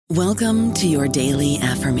Welcome to your daily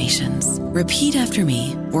affirmations. Repeat after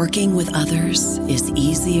me. Working with others is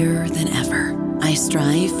easier than ever. I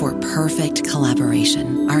strive for perfect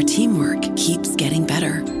collaboration. Our teamwork keeps getting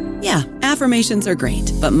better. Yeah, affirmations are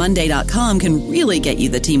great, but Monday.com can really get you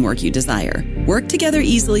the teamwork you desire. Work together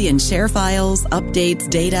easily and share files, updates,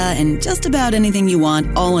 data, and just about anything you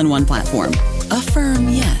want all in one platform. Affirm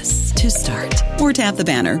yes to start, or tap the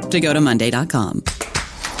banner to go to Monday.com.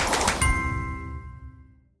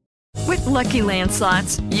 With Lucky Land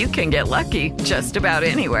Slots, you can get lucky just about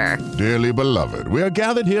anywhere. Dearly beloved, we are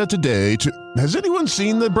gathered here today to... Has anyone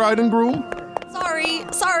seen the bride and groom?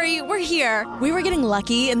 Sorry, we're here. We were getting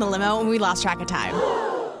lucky in the limo and we lost track of time.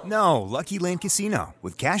 No, Lucky Land Casino,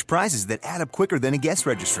 with cash prizes that add up quicker than a guest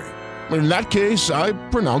registry. In that case, I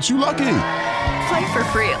pronounce you lucky. Play for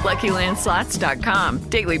free at LuckyLandSlots.com.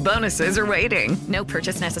 Daily bonuses are waiting. No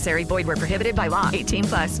purchase necessary. Void where prohibited by law.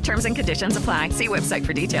 18+. Terms and conditions apply. See website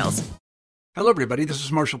for details. Hello, everybody. This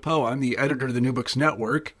is Marshall Poe. I'm the editor of the New Books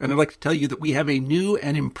Network, and I'd like to tell you that we have a new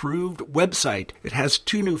and improved website. It has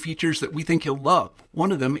 2 new features that we think you'll love.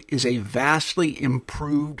 One of them is a vastly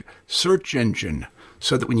improved search engine,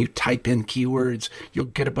 so that when you type in keywords, you'll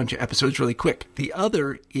get a bunch of episodes really quick. The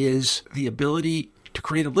other is the ability to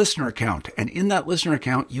create a listener account. And in that listener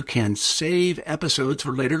account, you can save episodes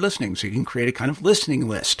for later listening. So you can create a kind of listening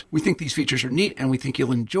list. We think these features are neat, and we think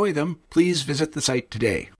you'll enjoy them. Please visit the site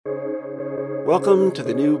today. Welcome to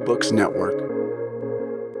the New Books Network.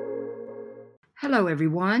 Hello,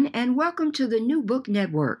 everyone, and welcome to the New Book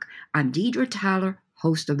Network. I'm Deidre Tyler,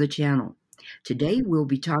 host of the channel. Today, we'll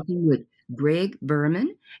be talking with Greg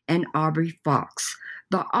Berman and Aubrey Fox,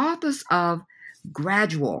 the authors of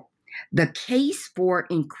Gradual, The Case for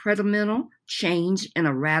Incremental Change in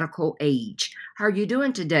a Radical Age. How are you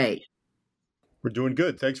doing today? We're doing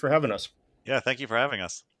good. Thanks for having us. Yeah, thank you for having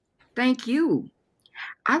us. Thank you.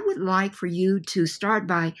 I would like for you to start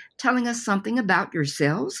by telling us something about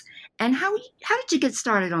yourselves and how did you get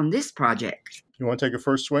started on this project? You want to take a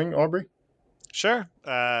first swing, Aubrey? Sure.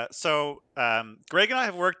 So Greg and I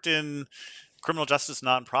have worked in criminal justice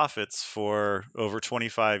nonprofits for over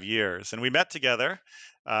 25 years, and we met together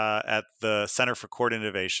at the Center for Court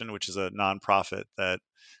Innovation, which is a nonprofit that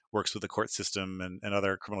works with the court system and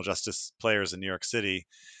other criminal justice players in New York City.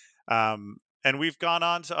 And we've gone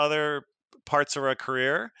on to other parts of our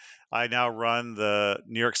career. I now run the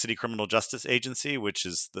New York City Criminal Justice Agency, which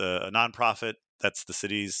is a nonprofit that's the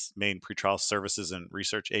city's main pretrial services and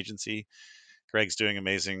research agency. Greg's doing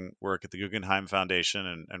amazing work at the Guggenheim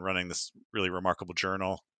Foundation and running this really remarkable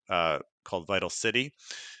journal called Vital City,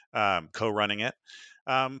 co-running it.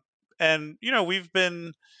 And, we've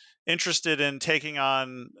been interested in taking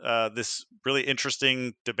on this really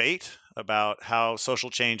interesting debate about how social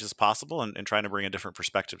change is possible and trying to bring a different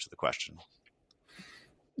perspective to the question.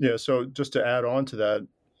 Yeah, so just to add on to that,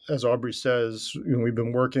 as Aubrey says, we've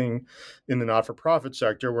been working in the not-for-profit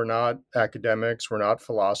sector. We're not academics, we're not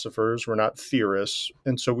philosophers, we're not theorists.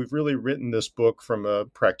 And so we've really written this book from a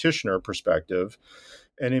practitioner perspective.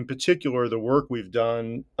 And in particular, the work we've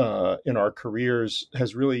done in our careers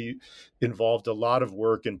has really involved a lot of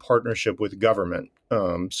work in partnership with government.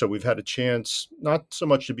 So we've had a chance not so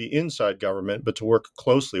much to be inside government, but to work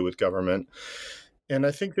closely with government. And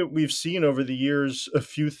I think that we've seen over the years a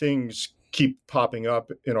few things keep popping up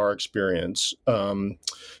in our experience.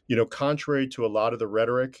 Contrary to a lot of the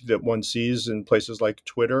rhetoric that one sees in places like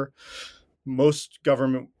Twitter, most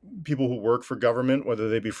government people who work for government, whether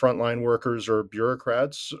they be frontline workers or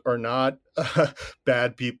bureaucrats, are not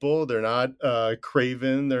bad people. They're not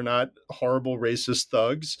craven. They're not horrible racist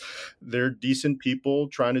thugs. They're decent people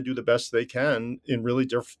trying to do the best they can in really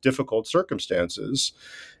difficult circumstances.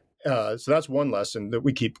 So that's one lesson that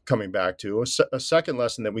we keep coming back to. A second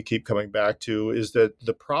lesson that we keep coming back to is that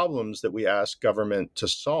the problems that we ask government to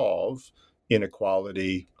solve,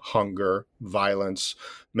 inequality, hunger, violence,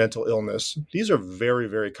 mental illness, these are very,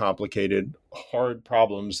 very complicated, hard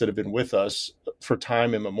problems that have been with us for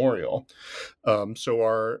time immemorial. So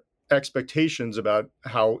our expectations about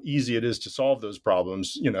how easy it is to solve those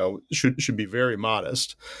problems, should be very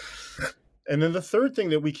modest. And then the third thing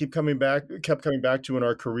that we kept coming back to in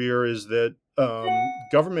our career is that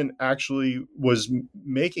government actually was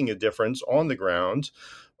making a difference on the ground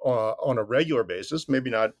on a regular basis, maybe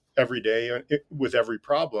not every day with every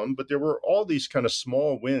problem, but there were all these kind of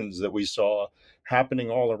small wins that we saw happening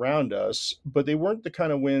all around us, but they weren't the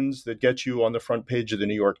kind of wins that get you on the front page of the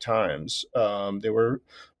New York Times. They were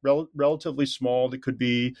relatively small. They could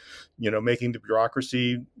be, making the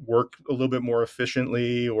bureaucracy work a little bit more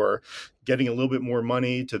efficiently or getting a little bit more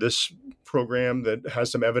money to this program that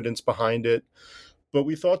has some evidence behind it. But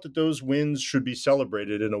we thought that those wins should be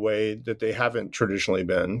celebrated in a way that they haven't traditionally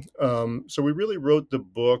been. So we really wrote the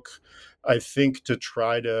book, I think, to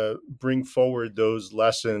try to bring forward those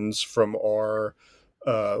lessons from our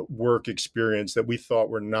work experience that we thought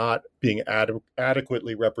were not being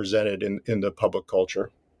adequately represented in the public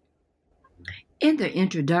culture. In the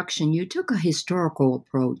introduction, you took a historical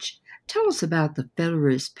approach. Tell us about the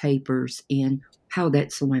Federalist Papers and how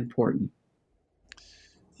that's so important.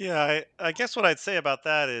 Yeah, I guess what I'd say about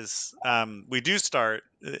that is we do start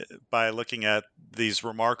by looking at these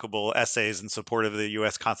remarkable essays in support of the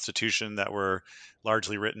U.S. Constitution that were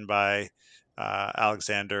largely written by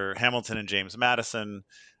Alexander Hamilton and James Madison.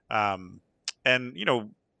 Um, and,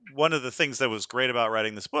 one of the things that was great about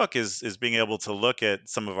writing this book is being able to look at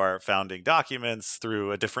some of our founding documents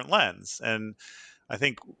through a different lens. And I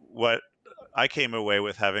think what I came away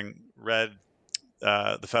with, having read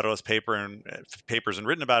the Federalist papers and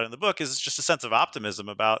written about it in the book, is just a sense of optimism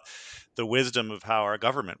about the wisdom of how our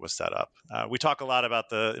government was set up. We talk a lot about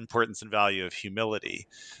the importance and value of humility,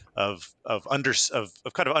 of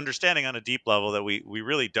kind of understanding on a deep level that we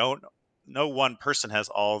really don't. No one person has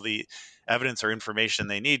all the evidence or information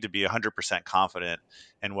they need to be 100% confident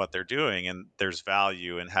in what they're doing, and there's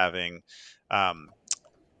value in having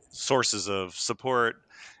sources of support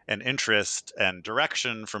and interest and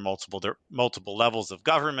direction from multiple levels of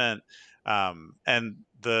government. And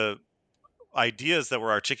the ideas that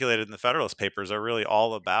were articulated in the Federalist Papers are really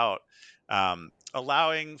all about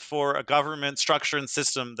allowing for a government structure and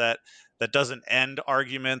system that doesn't end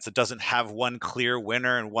arguments. It doesn't have one clear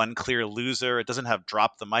winner and one clear loser. It doesn't have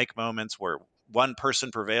drop the mic moments where one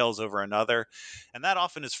person prevails over another. And that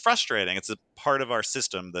often is frustrating. It's a part of our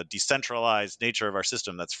system, the decentralized nature of our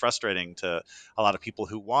system, that's frustrating to a lot of people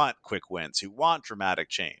who want quick wins, who want dramatic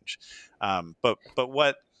change. But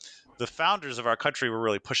what the founders of our country were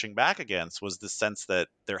really pushing back against was the sense that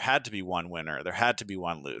there had to be one winner, there had to be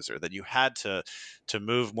one loser, that you had to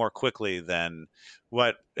move more quickly than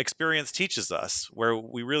what experience teaches us, where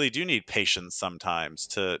we really do need patience sometimes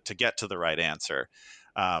to get to the right answer.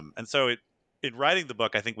 And so in writing the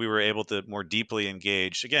book, I think we were able to more deeply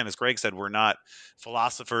engage. Again, as Greg said, we're not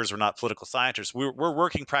philosophers, we're not political scientists. We're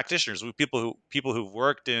working practitioners. We're people who've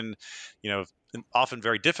worked in, in often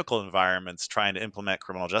very difficult environments trying to implement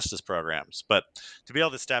criminal justice programs. But to be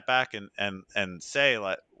able to step back and say,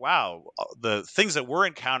 like, wow, the things that we're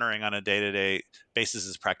encountering on a day-to-day basis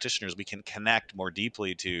as practitioners, we can connect more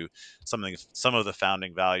deeply to some of the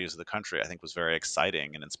founding values of the country, I think was very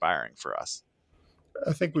exciting and inspiring for us.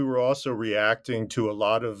 I think we were also reacting to a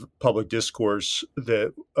lot of public discourse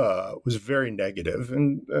that was very negative,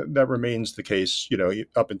 and that remains the case,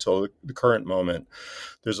 up until the current moment.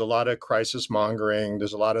 There's a lot of crisis mongering.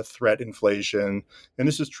 There's a lot of threat inflation, and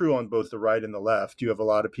this is true on both the right and the left. You have a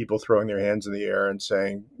lot of people throwing their hands in the air and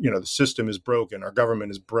saying, the system is broken, our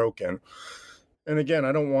government is broken. And again,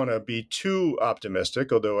 I don't want to be too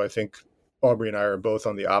optimistic, although I think Aubrey and I are both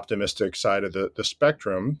on the optimistic side of the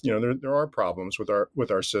spectrum. There are problems with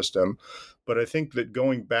our system, but I think that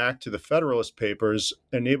going back to the Federalist Papers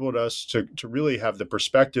enabled us to really have the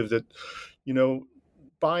perspective that,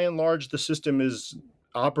 by and large, the system is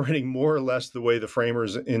operating more or less the way the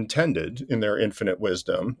framers intended in their infinite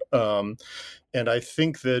wisdom. And I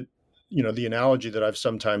think that, the analogy that I've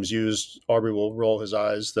sometimes used, Aubrey will roll his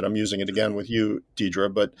eyes that I'm using it again with you,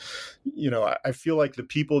 Deidre, but, I feel like the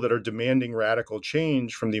people that are demanding radical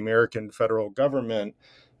change from the American federal government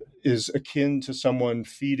is akin to someone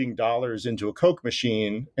feeding dollars into a Coke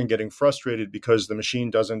machine and getting frustrated because the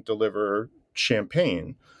machine doesn't deliver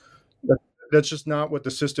champagne. That's just not what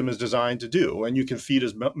the system is designed to do. And you can feed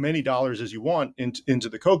as many dollars as you want into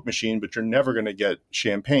the Coke machine, but you're never going to get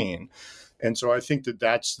champagne. And so I think that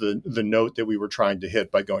that's the note that we were trying to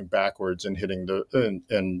hit by going backwards and hitting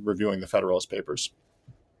and reviewing the Federalist Papers.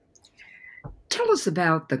 Tell us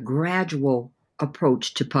about the gradual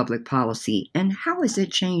approach to public policy and how has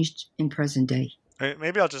it changed in present day?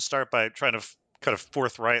 Maybe I'll just start by trying to kind of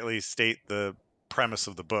forthrightly state the premise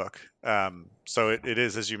of the book. So it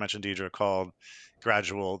is, as you mentioned, Deidre, called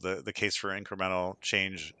Gradual, the case for incremental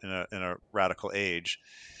change in a radical age.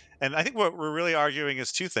 And I think what we're really arguing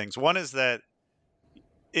is two things. One is that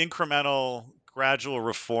incremental, gradual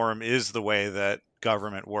reform is the way that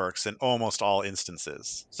government works in almost all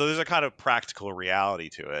instances. So there's a kind of practical reality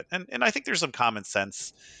to it. And I think there's some common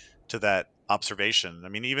sense to that observation. I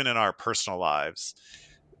mean, even in our personal lives,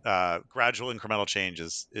 gradual incremental change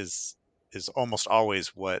is almost always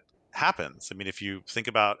what happens. I mean, if you think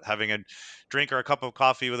about having a drink or a cup of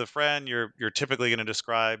coffee with a friend, you're typically going to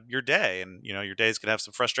describe your day, and your day is going to have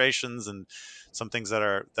some frustrations and some things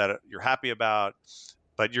that you're happy about.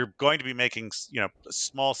 but you're going to be making,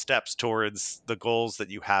 small steps towards the goals that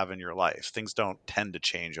you have in your life. Things don't tend to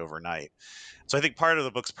change overnight. So I think part of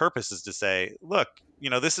the book's purpose is to say, look,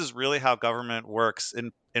 this is really how government works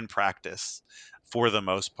in practice for the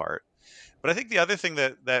most part. But I think the other thing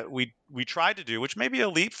that we tried to do, which may be a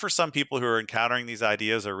leap for some people who are encountering these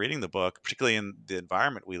ideas or reading the book, particularly in the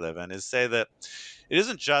environment we live in, is say that it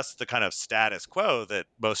isn't just the kind of status quo that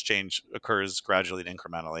most change occurs gradually and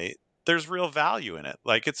incrementally. There's real value in it.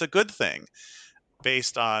 Like, it's a good thing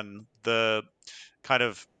based on the kind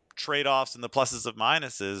of trade-offs and the pluses and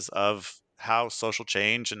minuses of how social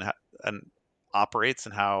change and operates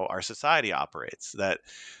and how our society operates. That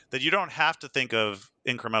you don't have to think of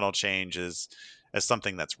incremental change as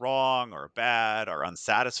something that's wrong or bad or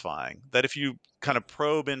unsatisfying. That if you kind of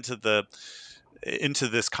probe into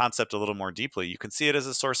this concept a little more deeply, you can see it as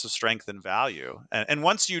a source of strength and value. And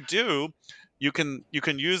once you do, you can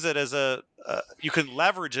use it as you can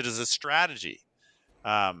leverage it as a strategy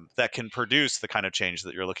that can produce the kind of change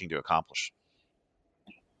that you're looking to accomplish.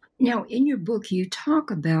 Now, in your book, you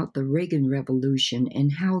talk about the Reagan Revolution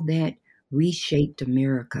and how that reshaped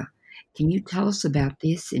America. Can you tell us about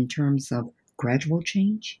this in terms of gradual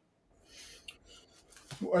change?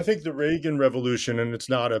 I think the Reagan Revolution, and it's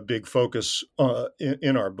not a big focus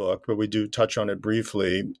in our book, but we do touch on it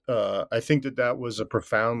briefly. I think that was a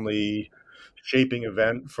profoundly shaping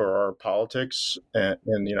event for our politics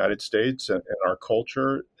in the United States and our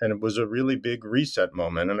culture, and it was a really big reset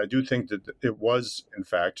moment. And I do think that it was, in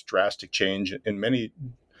fact, drastic change in many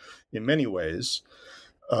ways.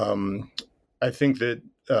 I think that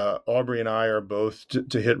Aubrey and I are both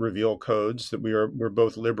to hit reveal codes, that we're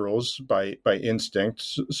both liberals by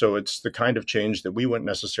instinct. So it's the kind of change that we wouldn't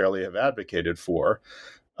necessarily have advocated for.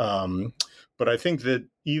 But I think that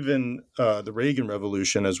even the Reagan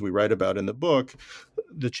Revolution, as we write about in the book,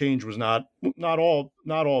 the change was not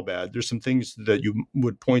all bad. There's some things that you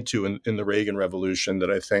would point to in the Reagan Revolution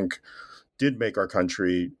that I think did make our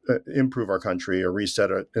country improve our country or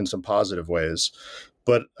reset it in some positive ways.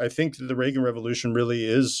 But I think the Reagan Revolution really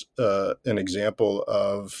is an example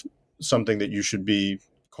of something that you should be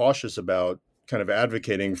cautious about, kind of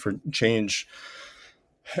advocating for change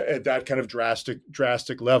at that kind of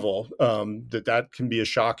drastic level, that can be a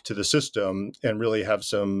shock to the system and really have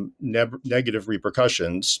some negative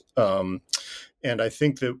repercussions. And I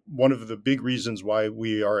think that one of the big reasons why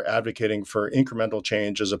we are advocating for incremental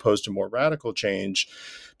change as opposed to more radical change,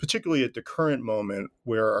 particularly at the current moment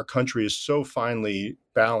where our country is so finely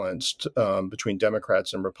balanced between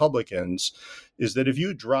Democrats and Republicans, is that if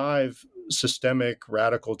you drive systemic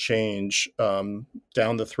radical change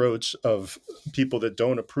down the throats of people that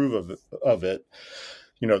don't approve of it,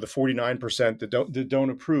 the 49% that don't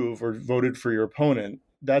approve or voted for your opponent,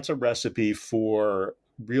 that's a recipe for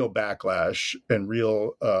real backlash and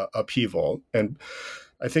real upheaval. And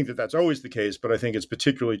I think that that's always the case, but I think it's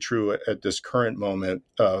particularly true at this current moment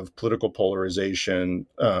of political polarization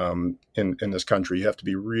in this country. You have to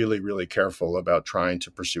be really, really careful about trying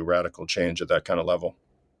to pursue radical change at that kind of level.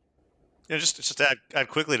 Just to add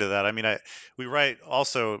quickly to that, I mean, we write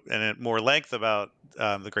also in at more length about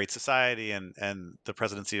the Great Society and the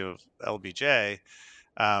presidency of LBJ.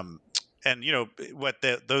 And what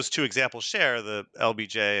those two examples share, the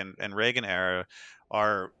LBJ and Reagan era,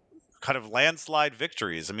 are kind of landslide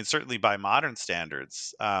victories. I mean, certainly by modern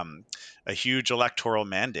standards, a huge electoral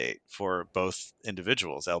mandate for both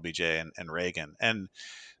individuals, LBJ and Reagan, and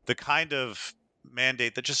the kind of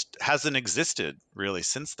mandate that just hasn't existed really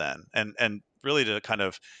since then. And really, to kind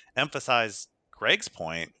of emphasize Greg's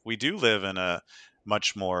point, we do live in a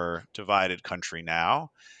much more divided country now.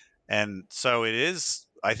 And so it is,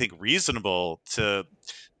 I think, reasonable to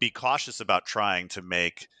be cautious about trying to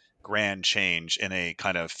make grand change in a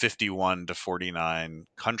kind of 51 to 49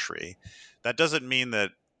 country. That doesn't mean that,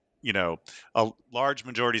 large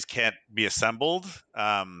majorities can't be assembled.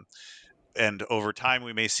 And over time,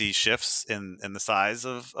 we may see shifts in the size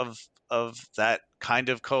of that kind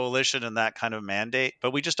of coalition and that kind of mandate,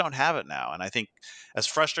 but we just don't have it now. And I think, as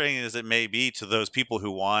frustrating as it may be to those people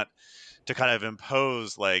who want to kind of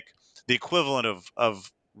impose like the equivalent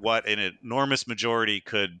of what an enormous majority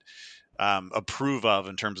could approve of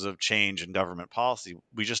in terms of change in government policy,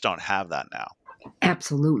 we just don't have that now.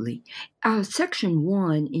 Absolutely. Section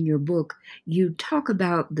 1 in your book, you talk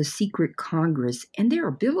about the secret Congress and their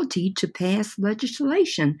ability to pass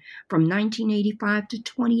legislation from 1985 to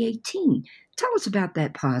 2018. Tell us about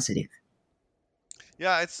that positive.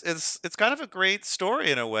 Yeah, it's kind of a great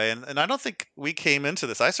story in a way, and I don't think we came into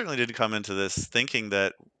this. I certainly didn't come into this thinking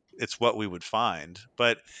that it's what we would find,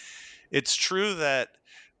 but it's true that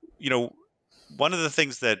one of the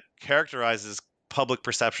things that characterizes public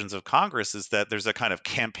perceptions of Congress is that there's a kind of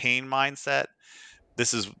campaign mindset.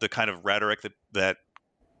 This is the kind of rhetoric that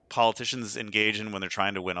politicians engage in when they're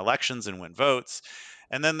trying to win elections and win votes.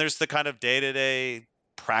 And then there's the kind of day-to-day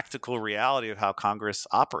practical reality of how Congress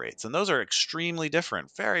operates. And those are extremely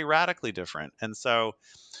different, very radically different. And so,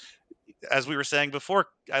 as we were saying before,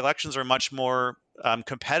 elections are much more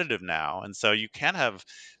competitive now. And so you can have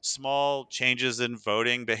small changes in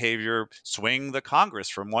voting behavior swing the Congress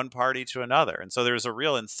from one party to another. And so there's a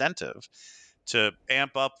real incentive to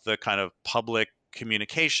amp up the kind of public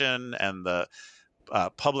communication and the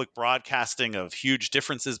public broadcasting of huge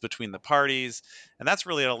differences between the parties. And that's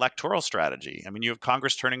really an electoral strategy. I mean, you have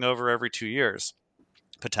Congress turning over every 2 years,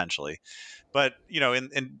 potentially. But,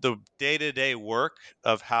 in the day-to-day work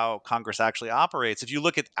of how Congress actually operates, if you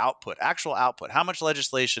look at actual output, how much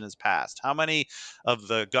legislation is passed, how many of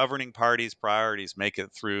the governing party's priorities make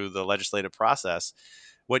it through the legislative process,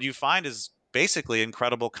 what you find is basically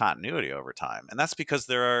incredible continuity over time. And that's because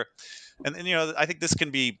there are, and I think this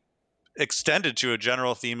can be extended to a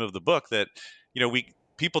general theme of the book that,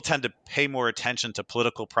 people tend to pay more attention to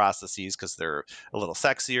political processes because they're a little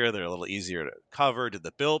sexier, they're a little easier to cover. Did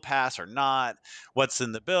the bill pass or not? What's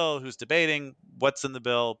in the bill? Who's debating what's in the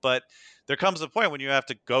bill? But there comes a point when you have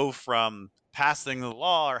to go from passing the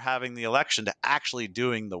law or having the election to actually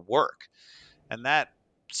doing the work. And that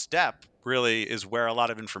step really is where a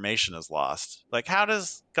lot of information is lost. Like, how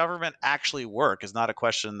does government actually work is not a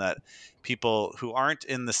question that people who aren't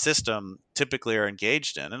in the system typically are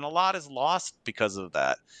engaged in. And a lot is lost because of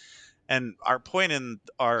that. And our point in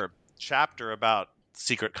our chapter about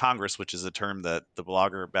secret Congress, which is a term that the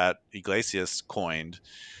blogger Bat Iglesias coined,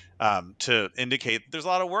 to indicate there's a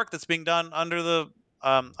lot of work that's being done under the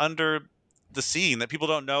scene that people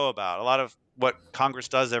don't know about. A lot of what Congress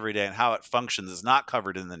does every day and how it functions is not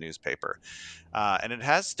covered in the newspaper. And it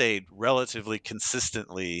has stayed relatively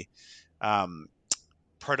consistently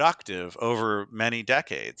productive over many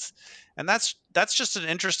decades. And that's just an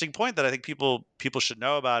interesting point that I think people should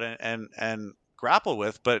know about and grapple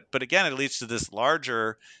with. But again, it leads to this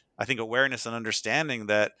larger, I think, awareness and understanding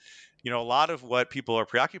that, a lot of what people are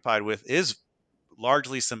preoccupied with is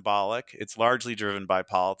largely symbolic. It's largely driven by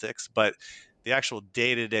politics, but the actual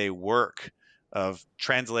day-to-day work of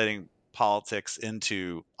translating politics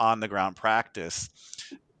into on-the-ground practice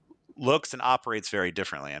looks and operates very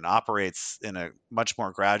differently, and operates in a much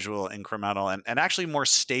more gradual, incremental, and actually more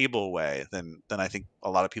stable way than I think a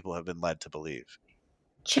lot of people have been led to believe.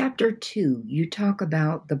 Chapter 2, you talk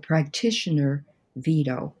about the practitioner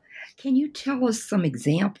veto. Can you tell us some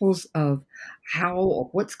examples of how or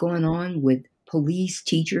what's going on with police,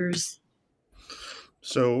 teachers?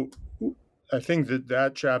 So I think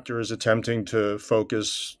that chapter is attempting to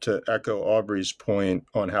focus, to echo Aubrey's point,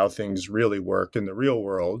 on how things really work in the real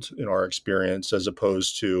world, in our experience, as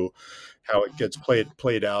opposed to how it gets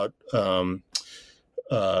played out in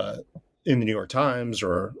the New York Times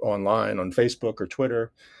or online on Facebook or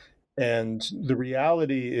Twitter. And the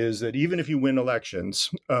reality is that even if you win elections,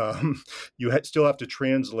 you still have to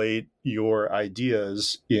translate your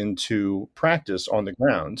ideas into practice on the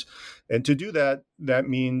ground. And to do that, that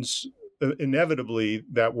means inevitably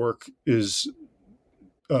that work is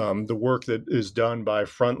the work that is done by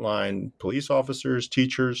frontline police officers,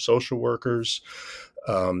 teachers, social workers,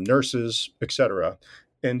 nurses, etc.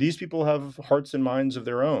 And these people have hearts and minds of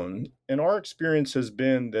their own. And our experience has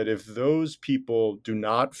been that if those people do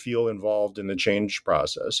not feel involved in the change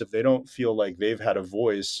process, if they don't feel like they've had a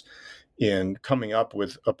voice in coming up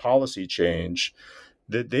with a policy change,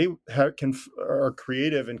 that they are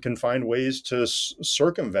creative and can find ways to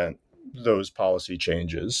circumvent those policy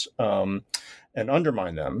changes and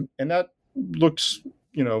undermine them. And that looks,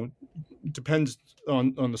 depends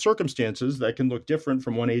on the circumstances. That can look different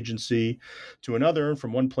from one agency to another and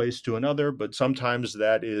from one place to another. But sometimes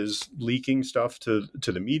that is leaking stuff to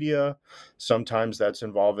the media. Sometimes that's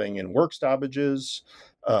involving in work stoppages.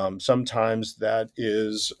 Sometimes that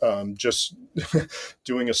is just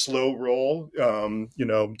doing a slow roll,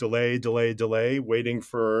 delay, waiting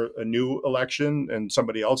for a new election and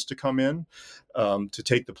somebody else to come in to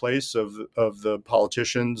take the place of the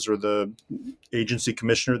politicians or the agency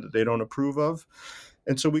commissioner that they don't approve of.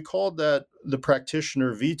 And so we called that the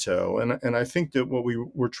practitioner veto. And I think that what we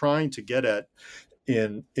were trying to get at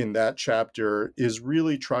in that chapter is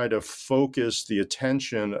really try to focus the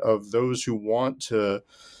attention of those who want to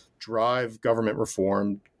drive government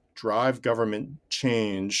reform, drive government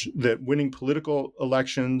change, that winning political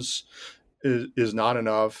elections is not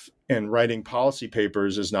enough and writing policy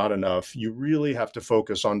papers is not enough. You really have to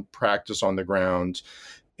focus on practice on the ground.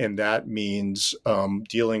 And that means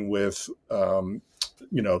dealing with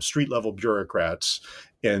street level bureaucrats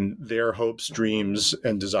and their hopes, dreams,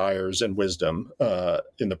 and desires and wisdom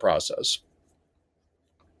in the process.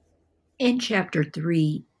 In chapter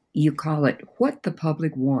 3, you call it What the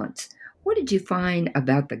Public Wants. What did you find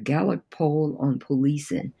about the Gallup poll on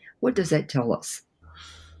policing? What does that tell us?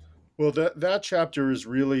 Well, that chapter is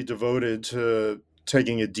really devoted to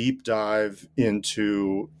taking a deep dive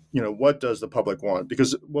into, what does the public want?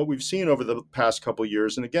 Because what we've seen over the past couple of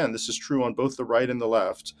years, and again, this is true on both the right and the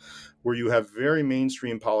left, where you have very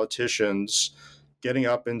mainstream politicians getting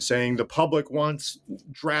up and saying the public wants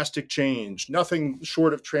drastic change. Nothing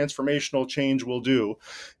short of transformational change will do.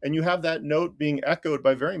 And you have that note being echoed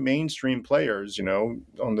by very mainstream players,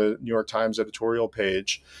 on the New York Times editorial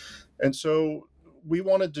page. And so we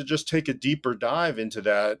wanted to just take a deeper dive into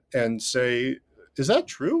that and say, is that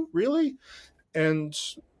true, really? And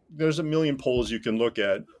there's a million polls you can look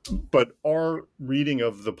at, but our reading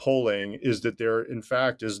of the polling is that there, in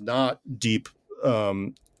fact, is not deep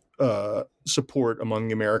support among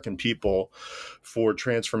the American people for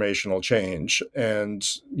transformational change. And,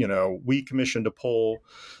 we commissioned a poll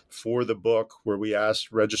for the book where we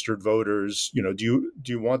asked registered voters, do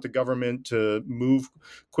you want the government to move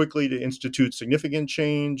quickly to institute significant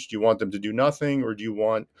change? Do you want them to do nothing? Or do you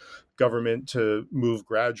want government to move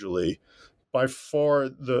gradually? By far,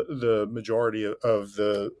 the majority of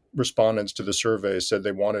the respondents to the survey said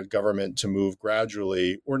they wanted government to move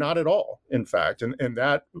gradually or not at all, in fact. And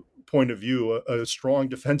that point of view, a strong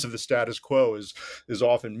defense of the status quo is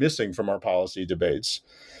often missing from our policy debates.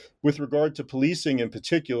 With regard to policing in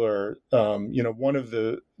particular, one of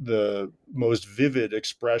the most vivid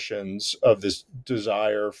expressions of this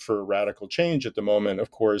desire for radical change at the moment,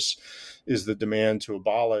 of course, is the demand to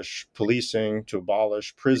abolish policing, to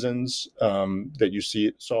abolish prisons, that you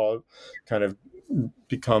saw kind of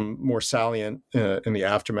become more salient in the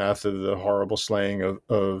aftermath of the horrible slaying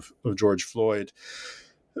of George Floyd.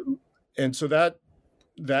 And so that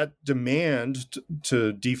demand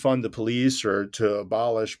to defund the police or to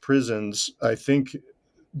abolish prisons, I think,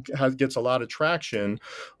 gets a lot of traction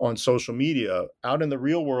on social media. Out in the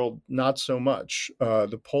real world, not so much.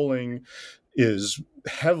 The polling is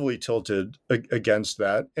heavily tilted against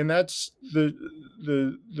that, and that's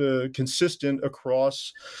the consistent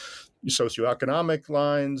across socioeconomic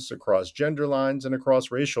lines, across gender lines, and across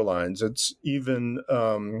racial lines. It's even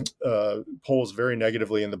polls very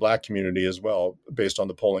negatively in the Black community as well, based on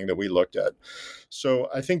the polling that we looked at. So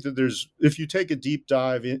I think that if you take a deep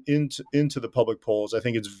dive into the public polls, I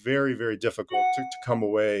think it's very, very difficult to come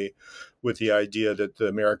away with the idea that the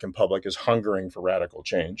American public is hungering for radical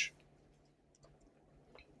change.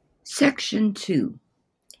 Section 2.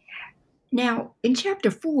 Now, in chapter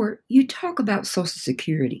 4, you talk about Social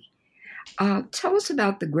Security. Tell us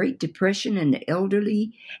about the Great Depression and the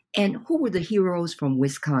elderly, and who were the heroes from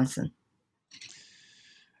Wisconsin?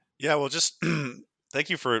 Yeah, well, just thank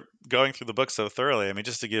you for going through the book so thoroughly. I mean,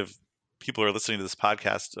 just to give people who are listening to this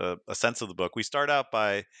podcast a sense of the book, we start out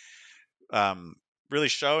by really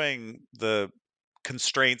showing the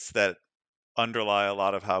constraints that underlie a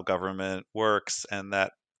lot of how government works and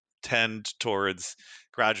that tend towards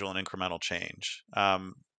gradual and incremental change.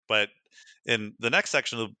 But in the next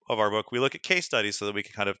section of our book, we look at case studies so that we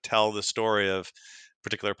can kind of tell the story of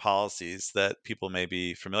particular policies that people may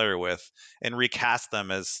be familiar with and recast them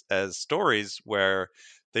as stories where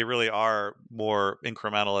they really are more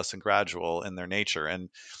incrementalist and gradual in their nature. And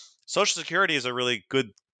Social Security is a really good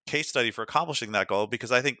case study for accomplishing that goal,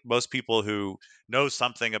 because I think most people who know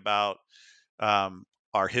something about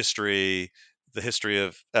our history, the history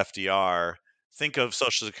of FDR, think of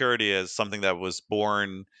Social Security as something that was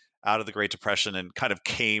born out of the Great Depression and kind of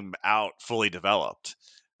came out fully developed.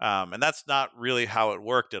 And that's not really how it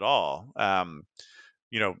worked at all.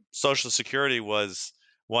 Social Security was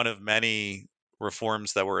one of many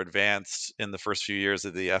reforms that were advanced in the first few years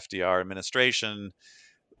of the FDR administration.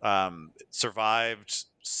 Survived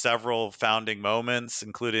several founding moments,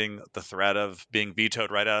 including the threat of being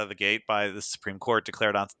vetoed right out of the gate by the Supreme Court,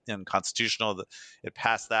 declared unconstitutional. It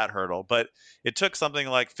passed that hurdle, but it took something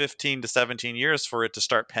like 15 to 17 years for it to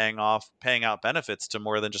start paying out benefits to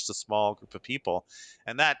more than just a small group of people.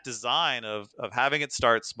 And that design of having it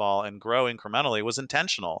start small and grow incrementally was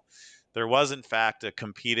intentional. There was, in fact, a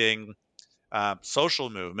competing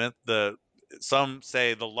social movement, some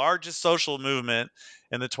say the largest social movement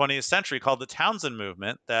in the 20th century, called the Townsend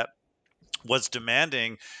Movement, that was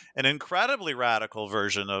demanding an incredibly radical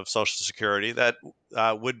version of Social Security that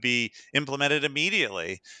would be implemented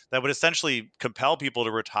immediately, that would essentially compel people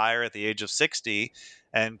to retire at the age of 60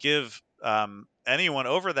 and give anyone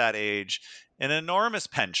over that age an enormous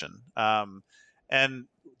pension. And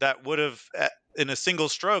that would have, in a single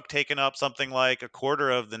stroke, taken up something like a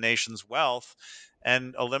quarter of the nation's wealth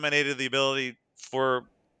and eliminated the ability for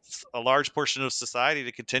a large portion of society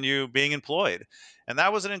to continue being employed. And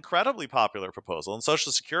that was an incredibly popular proposal. And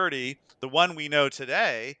Social Security, the one we know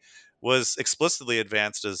today, was explicitly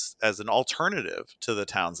advanced as an alternative to the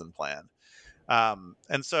Townsend Plan.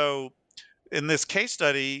 And so in this case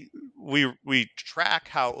study, we track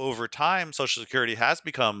how over time Social Security has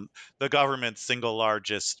become the government's single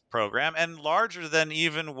largest program, and larger than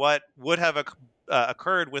even what would have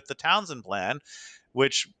occurred with the Townsend Plan,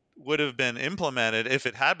 which would have been implemented if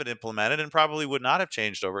it had been implemented, and probably would not have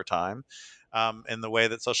changed over time in the way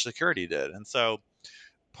that Social Security did. And so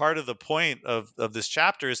part of the point of this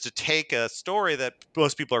chapter is to take a story that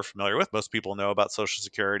most people are familiar with, most people know about Social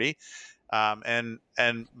Security, and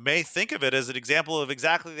may think of it as an example of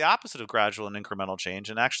exactly the opposite of gradual and incremental change,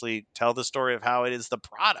 and actually tell the story of how it is the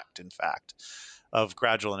product, in fact, of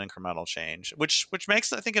gradual and incremental change, which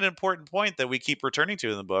makes, I think, an important point that we keep returning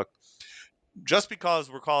to in the book. Just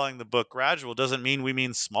because we're calling the book gradual doesn't mean we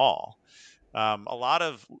mean small. A lot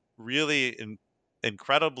of really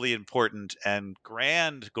incredibly important and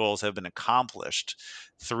grand goals have been accomplished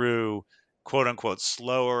through quote unquote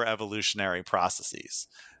slower evolutionary processes.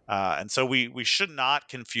 And so we should not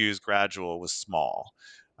confuse gradual with small.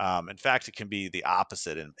 In fact, it can be the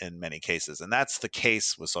opposite in many cases. And that's the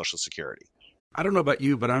case with Social Security. I don't know about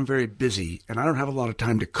you, but I'm very busy and I don't have a lot of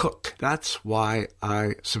time to cook. That's why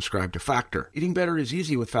I subscribe to Factor. Eating better is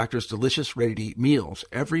easy with Factor's delicious, ready-to-eat meals.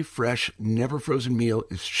 Every fresh, never frozen meal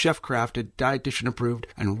is chef-crafted, dietitian approved,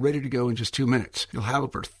 and ready to go in just 2 minutes. You'll have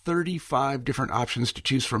over 35 different options to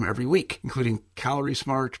choose from every week, including Calorie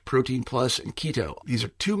Smart, Protein Plus, and Keto. These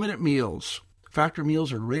are 2-minute meals. Factor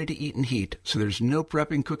meals are ready to eat and heat, so there's no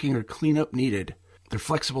prepping, cooking, or cleanup needed. They're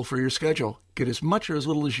flexible for your schedule. Get as much or as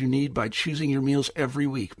little as you need by choosing your meals every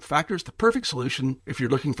week. Factor is the perfect solution if you're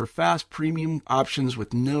looking for fast, premium options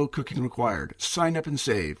with no cooking required. Sign up and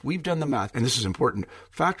save. We've done the math, and this is important.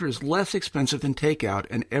 Factor is less expensive than takeout,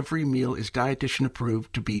 and every meal is dietitian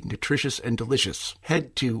approved to be nutritious and delicious.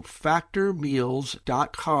 Head to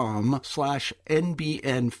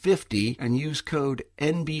factormeals.com/NBN50 and use code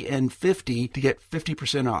NBN50 to get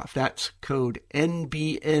 50% off. That's code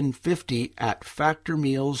NBN50 at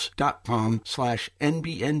factormeals.com/NBN50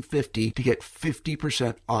 to get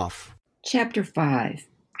 50% off. Chapter 5.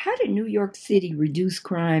 How did New York City reduce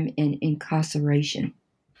crime and incarceration?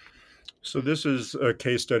 So this is a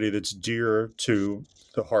case study that's dear to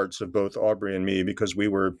the hearts of both Aubrey and me because we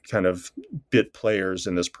were kind of bit players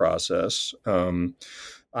in this process.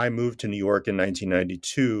 I moved to New York in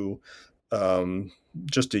 1992,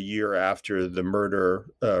 just a year after the murder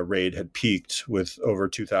rate had peaked with over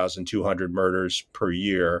 2,200 murders per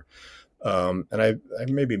year. And I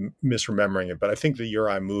may be misremembering it, but I think the year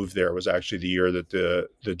I moved there was actually the year that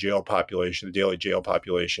the jail population, the daily jail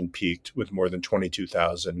population, peaked with more than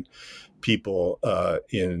 22,000 people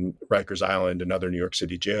in Rikers Island and other New York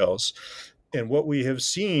City jails. And what we have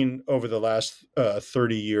seen over the last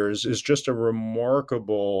 30 years is just a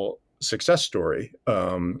remarkable success story.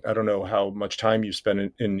 I don't know how much time you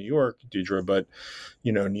spent in New York, Deidre, but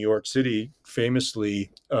New York City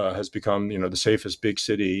famously has become the safest big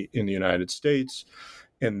city in the United States,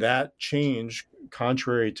 and that change,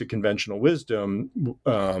 contrary to conventional wisdom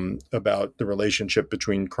about the relationship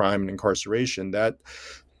between crime and incarceration, that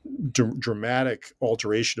dramatic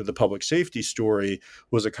alteration of the public safety story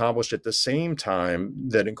was accomplished at the same time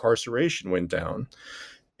that incarceration went down.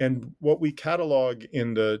 And what we catalog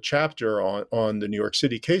in the chapter on the New York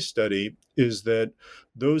City case study is that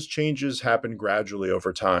those changes happen gradually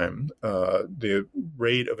over time. The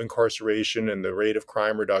rate of incarceration and the rate of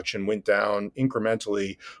crime reduction went down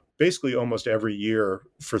incrementally, basically almost every year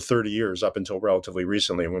for 30 years up until relatively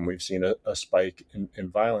recently when we've seen a spike in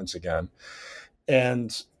violence again.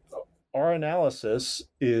 And our analysis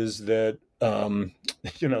is that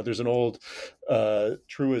there's an old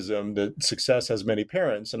truism that success has many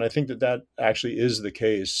parents. And I think that actually is the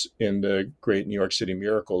case in the great New York City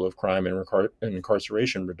miracle of crime and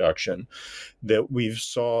incarceration reduction, that we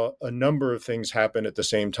saw a number of things happen at the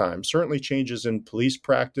same time. Certainly changes in police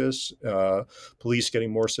practice, police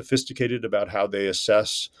getting more sophisticated about how they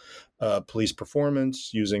assess police performance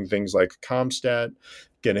using things like CompStat,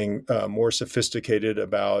 getting more sophisticated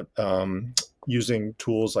about using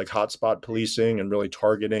tools like hotspot policing and really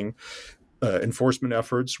targeting enforcement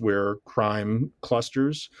efforts where crime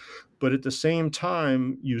clusters. But at the same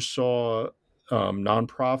time, you saw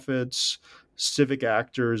nonprofits, civic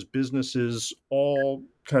actors, businesses all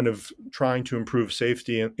kind of trying to improve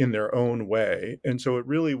safety in their own way. And so it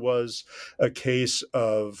really was a case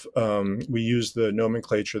of, we used the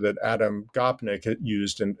nomenclature that Adam Gopnik had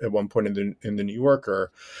used at one point in the New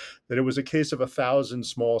Yorker, that it was a case of 1,000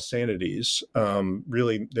 small sanities,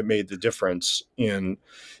 really, that made the difference in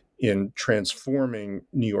transforming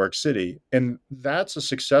New York City. And that's a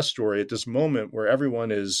success story at this moment where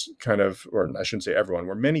everyone is kind of, or I shouldn't say everyone,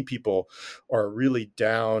 where many people are really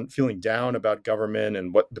down, feeling down about government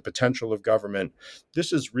and what the potential of government.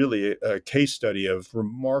 This is really a case study of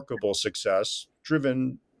remarkable success,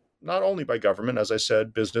 driven not only by government, as I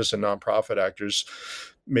said, business and nonprofit actors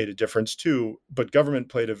made a difference too, but government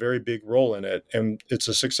played a very big role in it. And it's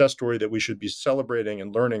a success story that we should be celebrating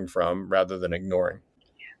and learning from rather than ignoring.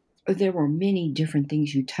 There were many different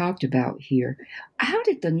things you talked about here. How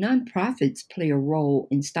did the nonprofits play a role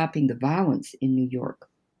in stopping the violence in New York?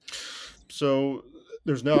 So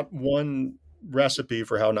there's not one recipe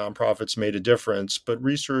for how nonprofits made a difference, but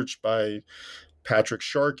research by Patrick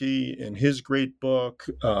Sharkey in his great book,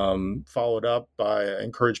 followed up by, I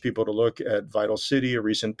encourage people to look at Vital City, a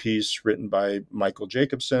recent piece written by Michael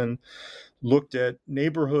Jacobson, looked at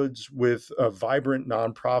neighborhoods with vibrant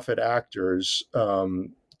nonprofit actors,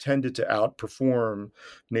 tended to outperform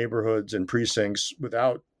neighborhoods and precincts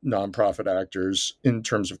without nonprofit actors in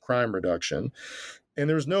terms of crime reduction. And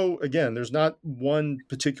there's not one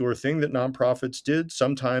particular thing that nonprofits did.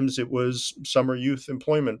 Sometimes it was summer youth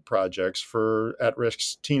employment projects for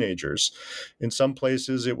at-risk teenagers. In some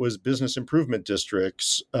places, it was business improvement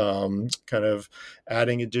districts, kind of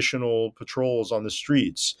adding additional patrols on the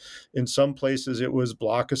streets. In some places, it was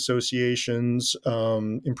block associations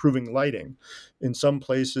improving lighting. In some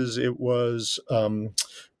places, it was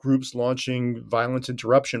groups launching violence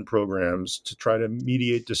interruption programs to try to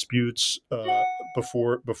mediate disputes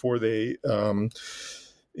before they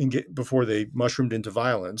mushroomed into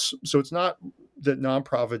violence. So it's not that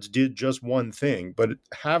nonprofits did just one thing, but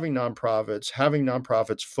having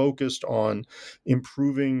nonprofits focused on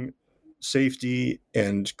improving safety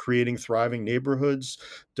and creating thriving neighborhoods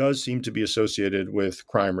does seem to be associated with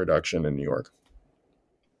crime reduction in New York.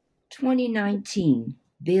 2019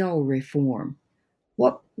 bail reform.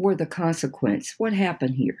 What were the consequences? What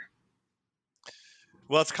happened here?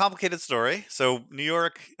 Well, it's a complicated story. So New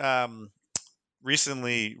York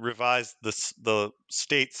recently revised the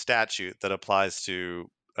state statute that applies to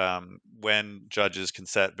when judges can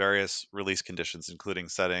set various release conditions, including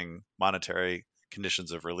setting monetary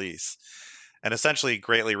conditions of release, and essentially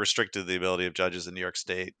greatly restricted the ability of judges in New York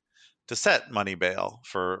State to set money bail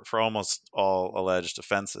for almost all alleged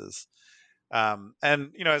offenses.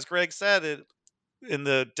 And as Greg said, in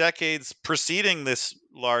the decades preceding this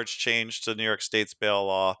large change to New York State's bail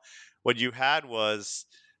law, what you had was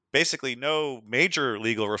basically no major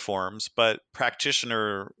legal reforms, but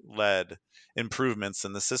practitioner-led improvements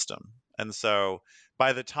in the system. And so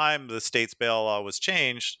by the time the state's bail law was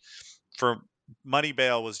changed, for money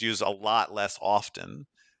bail was used a lot less often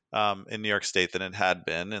in New York State than it had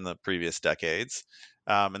been in the previous decades.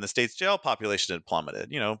 And the state's jail population had plummeted.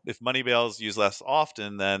 If money bail is used less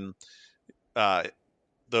often, then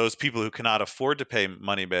those people who cannot afford to pay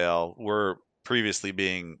money bail were previously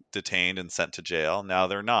being detained and sent to jail. Now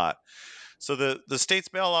they're not. So the state's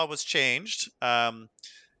bail law was changed,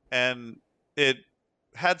 and it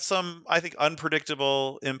had some, I think,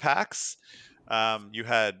 unpredictable impacts. You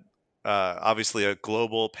had obviously a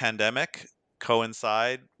global pandemic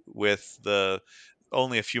coincide with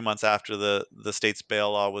only a few months after the state's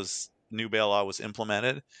new bail law was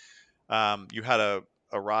implemented. You had a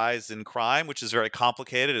rise in crime, which is very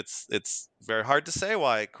complicated. It's very hard to say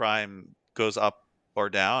why crime goes up or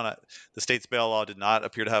down. The state's bail law did not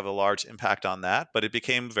appear to have a large impact on that, but it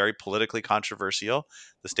became very politically controversial,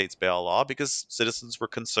 the state's bail law, because citizens were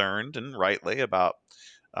concerned, and rightly, about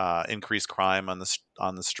increased crime on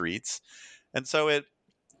the streets. And so it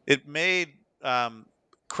made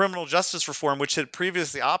criminal justice reform, which had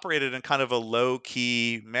previously operated in kind of a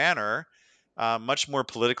low-key manner, much more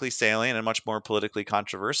politically salient and much more politically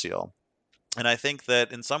controversial. And I think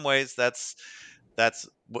that in some ways that's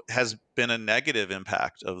what has been a negative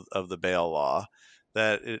impact of the bail law,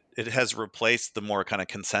 that it has replaced the more kind of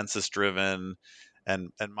consensus-driven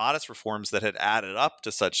and modest reforms that had added up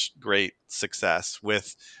to such great success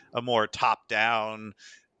with a more top-down,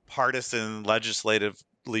 partisan,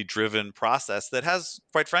 legislatively driven process that has,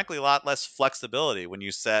 quite frankly, a lot less flexibility. When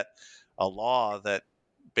you set a law that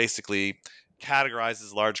basically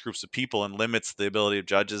categorizes large groups of people and limits the ability of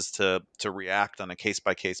judges to react on a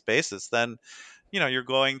case-by-case basis, then you're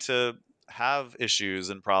going to have issues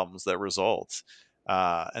and problems that result.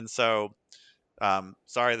 And so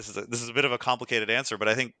Sorry, this is a bit of a complicated answer, but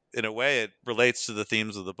I think in a way it relates to the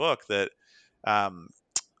themes of the book that um,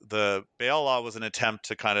 the bail law was an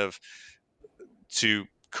attempt to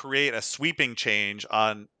create a sweeping change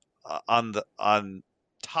on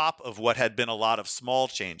top of what had been a lot of small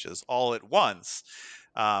changes all at once,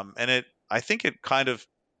 and I think it kind of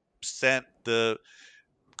sent the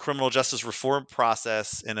criminal justice reform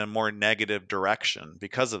process in a more negative direction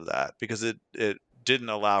because of that, because it didn't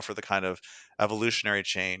allow for the kind of evolutionary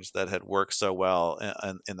change that had worked so well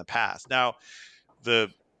in the past. Now,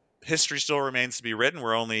 the history still remains to be written.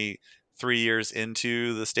 We're only 3 years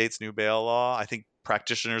into the state's new bail law. I think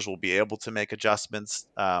practitioners will be able to make adjustments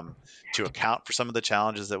to account for some of the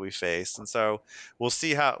challenges that we face, and so we'll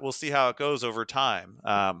see how it goes over time.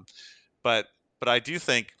 But I do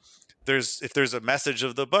think if there's a message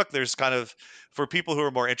of the book, there's kind of, for people who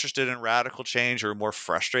are more interested in radical change or more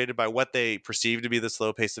frustrated by what they perceive to be the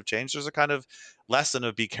slow pace of change, there's a kind of lesson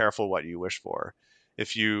of be careful what you wish for.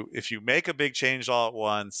 If you make a big change all at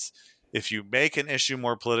once, if you make an issue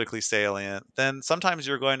more politically salient, then sometimes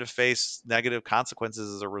you're going to face negative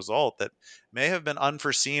consequences as a result that may have been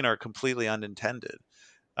unforeseen or completely unintended.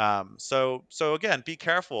 So again, be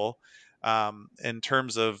careful in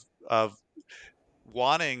terms of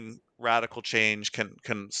wanting radical change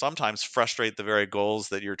can sometimes frustrate the very goals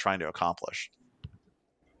that you're trying to accomplish.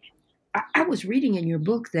 I was reading in your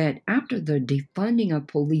book that after the defunding of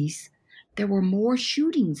police, there were more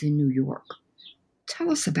shootings in New York. Tell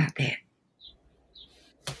us about that.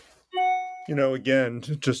 Again,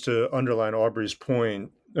 just to underline Aubrey's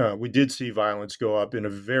point, we did see violence go up in a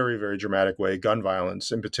very, very dramatic way, gun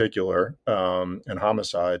violence in particular, and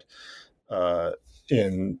homicide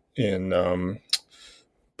in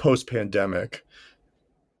post-pandemic.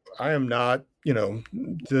 I am not,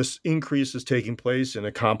 this increase is taking place in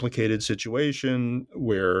a complicated situation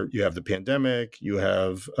where you have the pandemic, you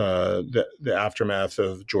have the aftermath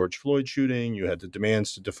of George Floyd shooting, you had the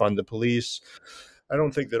demands to defund the police. I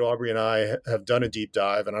don't think that Aubrey and I have done a deep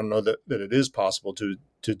dive, and I don't know that it is possible to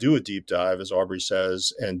do a deep dive, as Aubrey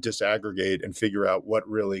says, and disaggregate and figure out what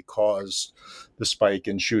really caused the spike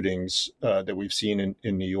in shootings that we've seen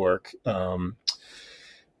in New York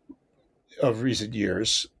of recent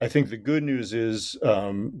years. I think the good news is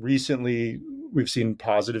recently we've seen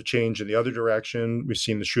positive change in the other direction. We've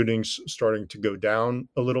seen the shootings starting to go down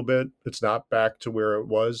a little bit. It's not back to where it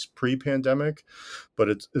was pre-pandemic, but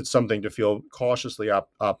it's something to feel cautiously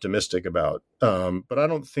optimistic about. But I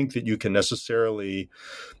don't think that you can necessarily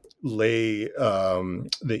lay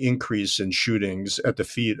the increase in shootings at the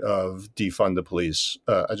feet of defund the police.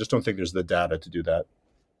 I just don't think there's the data to do that.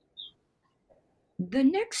 The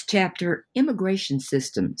next chapter, Immigration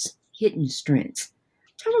Systems, Hidden Strengths.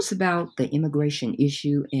 Tell us about the immigration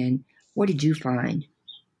issue and what did you find?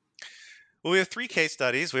 Well, we have 3 case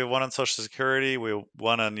studies. We have one on Social Security, we have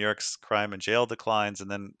one on New York's crime and jail declines,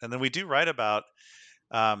 and then we do write about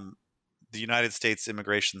the United States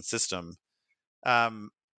immigration system.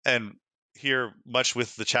 And here, much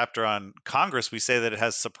with the chapter on Congress, we say that it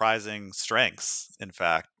has surprising strengths, in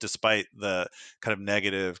fact, despite the kind of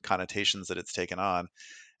negative connotations that it's taken on.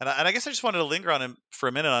 And I guess I just wanted to linger on it for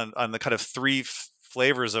a minute on the kind of 3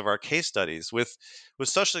 flavors of our case studies. With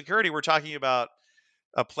Social Security, we're talking about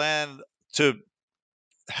a plan to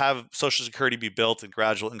have Social Security be built in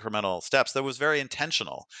gradual incremental steps that was very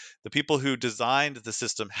intentional. The people who designed the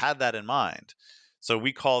system had that in mind. So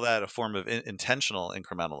we call that a form of intentional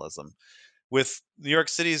incrementalism. With New York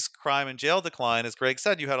City's crime and jail decline, as Greg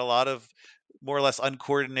said, you had a lot of more or less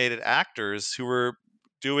uncoordinated actors who were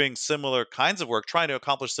doing similar kinds of work, trying to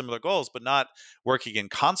accomplish similar goals, but not working in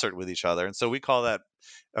concert with each other. And so we call that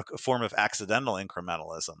a form of accidental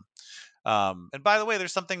incrementalism. And by the way,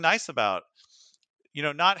 there's something nice about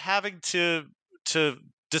not having to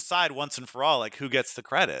decide once and for all, like, who gets the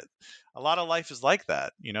credit. A lot of life is like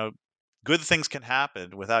that. Good things can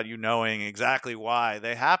happen without you knowing exactly why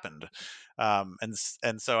they happened. And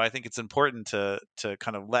so I think it's important to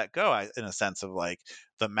kind of let go, in a sense, of like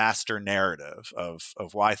the master narrative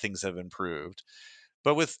of why things have improved.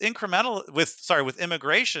 But with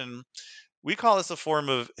immigration, we call this a form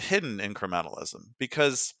of hidden incrementalism,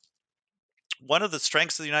 because one of the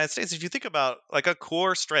strengths of the United States, if you think about like a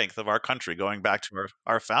core strength of our country going back to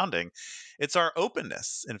our founding, it's our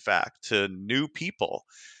openness, in fact, to new people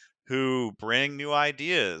who bring new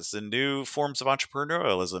ideas and new forms of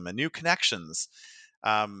entrepreneurialism and new connections,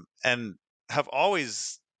 and have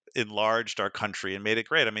always enlarged our country and made it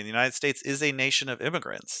great. I mean, the United States is a nation of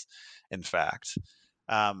immigrants, in fact.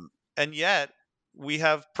 And yet we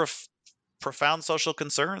have profound social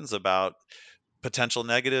concerns about potential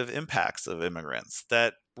negative impacts of immigrants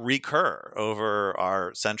that recur over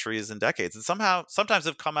our centuries and decades, and sometimes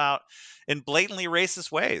have come out in blatantly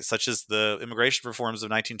racist ways, such as the immigration reforms of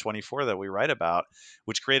 1924 that we write about,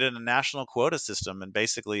 which created a national quota system and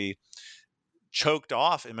basically choked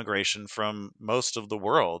off immigration from most of the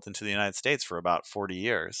world into the United States for about 40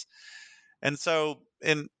 years. And so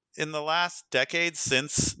in the last decade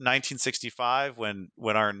since 1965, when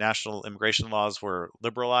our national immigration laws were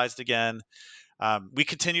liberalized again, we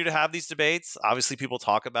continue to have these debates. Obviously, people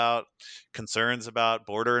talk about concerns about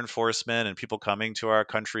border enforcement and people coming to our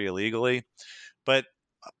country illegally. But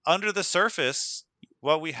under the surface,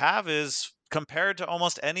 what we have is, compared to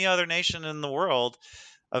almost any other nation in the world,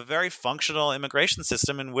 a very functional immigration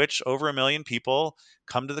system in which over 1 million people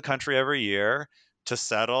come to the country every year to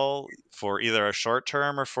settle for either a short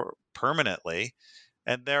term or for permanently.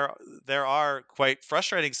 And there are quite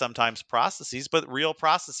frustrating sometimes processes, but real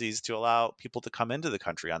processes to allow people to come into the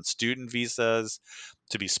country on student visas,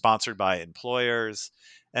 to be sponsored by employers.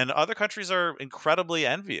 And other countries are incredibly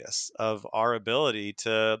envious of our ability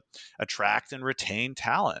to attract and retain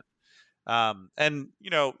talent. And,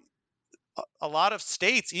 a lot of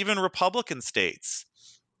states, even Republican states,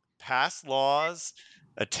 pass laws,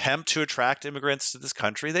 attempt to attract immigrants to this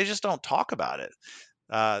country. They just don't talk about it.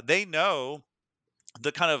 They know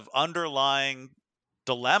the kind of underlying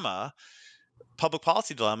dilemma, public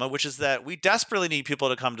policy dilemma, which is that we desperately need people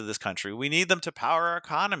to come to this country. We need them to power our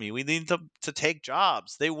economy. We need them to take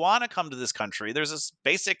jobs. They want to come to this country. There's this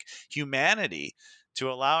basic humanity to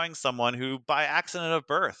allowing someone who, by accident of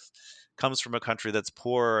birth, comes from a country that's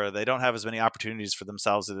poor, or they don't have as many opportunities for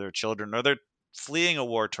themselves or their children, or they're fleeing a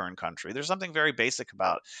war-torn country. There's something very basic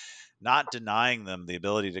about not denying them the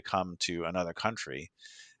ability to come to another country.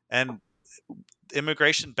 And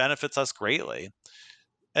immigration benefits us greatly.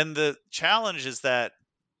 And the challenge is that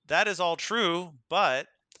that is all true, but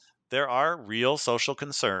there are real social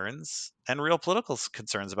concerns and real political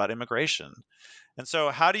concerns about immigration. And so,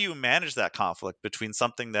 how do you manage that conflict between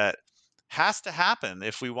something that has to happen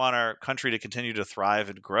if we want our country to continue to thrive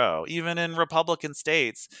and grow, even in Republican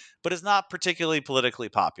states, but is not particularly politically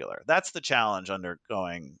popular? That's the challenge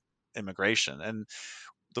undergoing immigration. And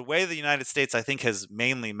the way the United States, I think, has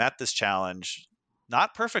mainly met this challenge,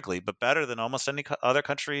 not perfectly, but better than almost any other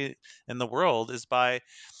country in the world, is by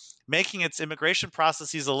making its immigration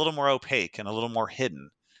processes a little more opaque and a little more hidden.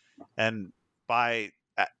 And by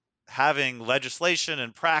having legislation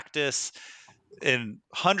and practice in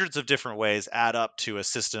hundreds of different ways add up to a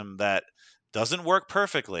system that doesn't work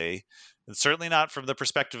perfectly, and certainly not from the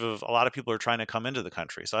perspective of a lot of people who are trying to come into the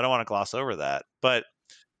country. So I don't want to gloss over that. But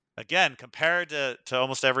again, compared to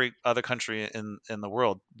almost every other country in the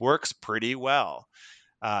world, works pretty well.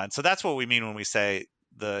 And so that's what we mean when we say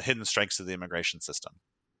the hidden strengths of the immigration system.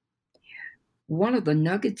 One of the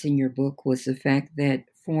nuggets in your book was the fact that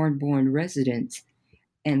foreign-born residents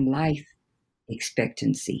and life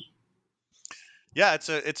expectancy. Yeah, it's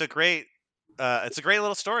a great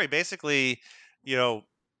little story. Basically,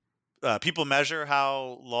 people measure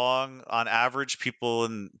how long, on average, people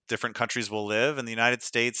in different countries will live. In the United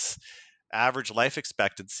States, average life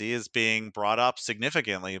expectancy is being brought up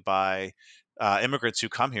significantly by immigrants who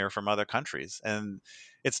come here from other countries. And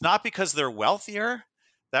it's not because they're wealthier.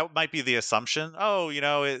 That might be the assumption. Oh,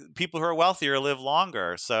 people who are wealthier live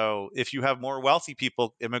longer. So if you have more wealthy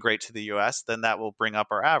people immigrate to the US, then that will bring up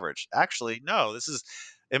our average. Actually, no,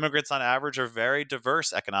 immigrants on average are very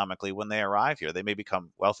diverse economically when they arrive here. They may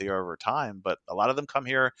become wealthier over time, but a lot of them come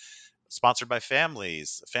here sponsored by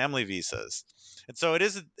families, family visas. And so it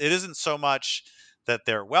isn't so much that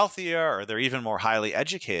they're wealthier or they're even more highly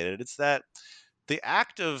educated. It's that the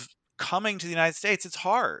act of coming to the United States, it's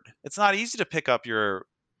hard. It's not easy to pick up your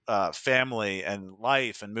family and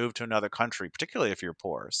life and move to another country, particularly if you're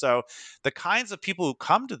poor. So the kinds of people who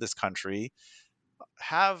come to this country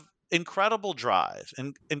have incredible drive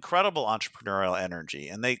and incredible entrepreneurial energy,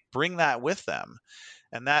 and they bring that with them,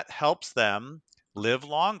 and that helps them live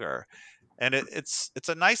longer. And it's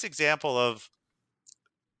a nice example of,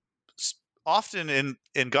 often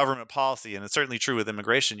in government policy, and it's certainly true with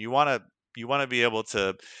immigration, you want to be able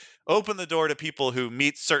to open the door to people who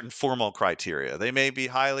meet certain formal criteria. They may be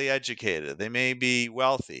highly educated, they may be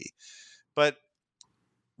wealthy, but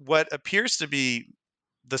what appears to be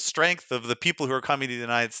the strength of the people who are coming to the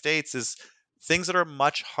United States is things that are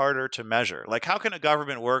much harder to measure. Like, how can a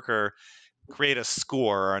government worker create a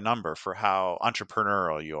score or a number for how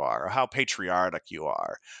entrepreneurial you are, or how patriotic you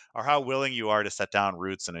are, or how willing you are to set down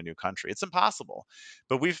roots in a new country? It's impossible.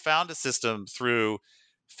 But we've found a system through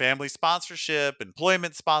family sponsorship,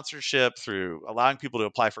 employment sponsorship, through allowing people to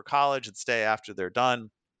apply for college and stay after they're done,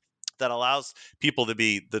 that allows people to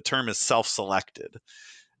be, the term is self-selected.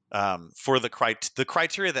 for the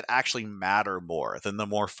criteria that actually matter more than the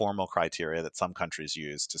more formal criteria that some countries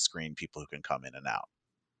use to screen people who can come in and out.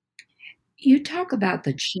 You talk about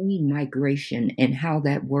the chain migration and how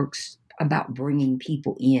that works about bringing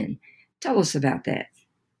people in. Tell us about that.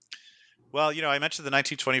 Well, I mentioned the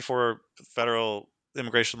 1924 federal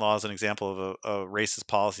immigration law as an example of a racist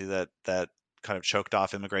policy that kind of choked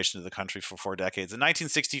off immigration to the country for 4 decades. In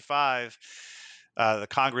 1965, the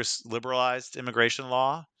Congress liberalized immigration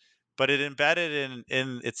law, but it embedded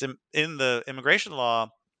in the immigration law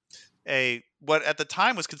what at the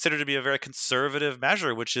time was considered to be a very conservative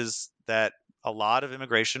measure, which is that a lot of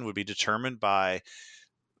immigration would be determined by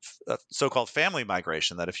so-called family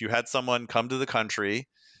migration. That if you had someone come to the country,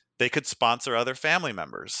 they could sponsor other family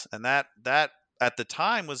members, and that at the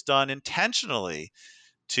time was done intentionally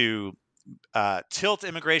to tilt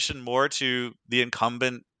immigration more to the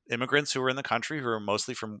incumbent immigrants who were in the country, who were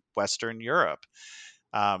mostly from Western Europe.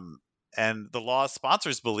 Um, and the law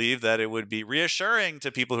sponsors believed that it would be reassuring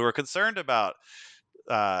to people who are concerned about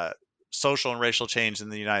uh, social and racial change in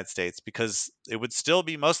the United States, because it would still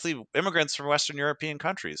be mostly immigrants from Western European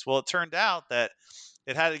countries. Well, it turned out that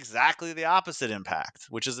it had exactly the opposite impact,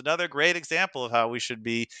 which is another great example of how we should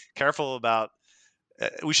be careful about.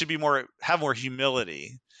 We should have more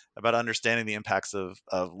humility about understanding the impacts of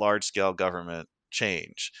large scale government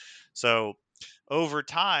change. So, over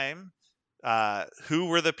time, who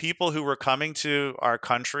were the people who were coming to our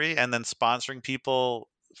country and then sponsoring people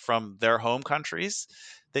from their home countries?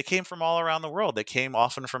 They came from all around the world. They came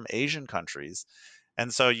often from Asian countries.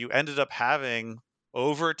 And so you ended up having,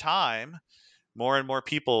 over time, more and more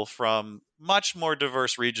people from much more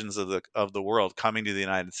diverse regions of the world coming to the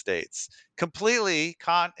United States, completely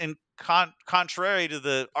contrary to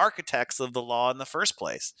the architects of the law in the first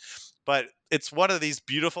place. But it's one of these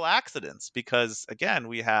beautiful accidents because, again,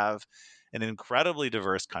 we have an incredibly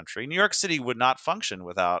diverse country. New York City would not function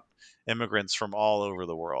without immigrants from all over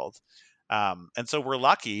the world. And so we're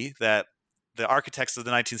lucky that the architects of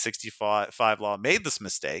the 1965 law made this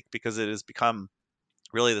mistake, because it has become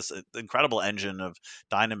really this incredible engine of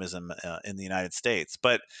dynamism in the United States.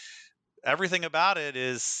 But everything about it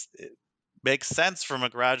makes sense from a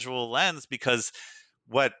gradual lens, because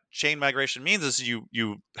what chain migration means is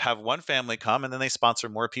you have one family come and then they sponsor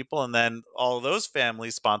more people, and then all of those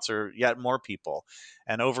families sponsor yet more people,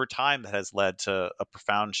 and over time that has led to a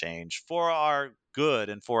profound change for our good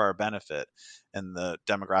and for our benefit in the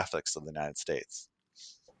demographics of the United States.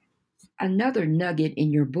 Another nugget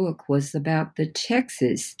in your book was about the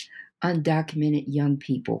Texas undocumented young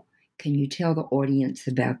people. Can you tell the audience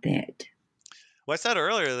about that? Well, I said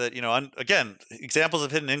earlier that, again, examples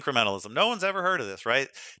of hidden incrementalism. No one's ever heard of this, right?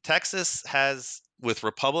 Texas has, with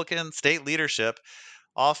Republican state leadership,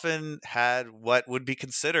 often had what would be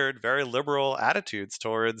considered very liberal attitudes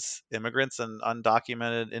towards immigrants and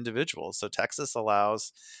undocumented individuals. So Texas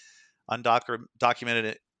allows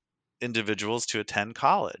undocumented individuals to attend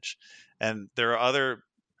college. And there are other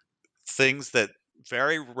things that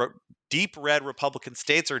very deep red Republican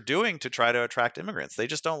states are doing to try to attract immigrants. They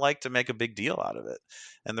just don't like to make a big deal out of it.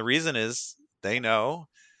 And the reason is they know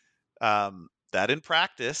that in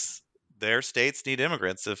practice, their states need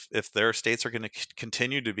immigrants if their states are going to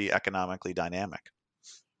continue to be economically dynamic.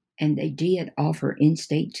 And they did offer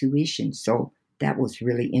in-state tuition, so that was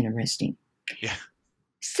really interesting. Yeah.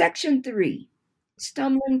 Section 3,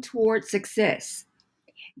 stumbling toward success.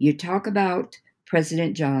 You talk about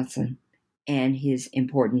President Johnson and his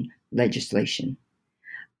important legislation.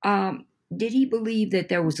 Did he believe that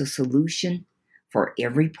there was a solution for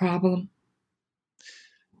every problem?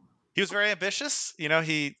 He was very ambitious.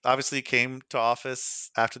 He obviously came to office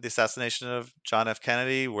after the assassination of John F.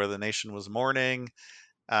 Kennedy, where the nation was mourning.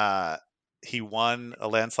 He won a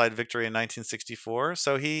landslide victory in 1964.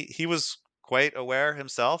 So he was quite aware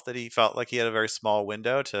himself that he felt like he had a very small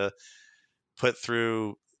window to put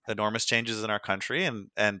through enormous changes in our country.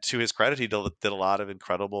 And to his credit, he did a lot of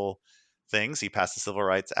incredible things. He passed the Civil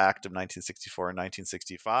Rights Act of 1964 and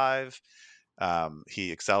 1965.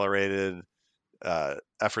 He accelerated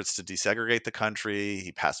efforts to desegregate the country.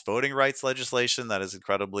 He passed voting rights legislation that is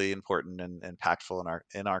incredibly important and impactful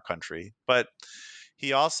in our country. But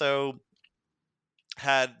he also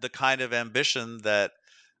had the kind of ambition that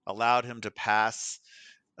allowed him to pass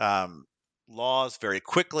laws very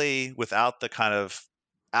quickly without the kind of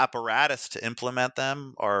apparatus to implement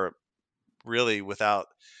them, or really without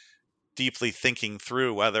deeply thinking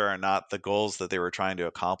through whether or not the goals that they were trying to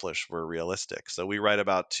accomplish were realistic. So we write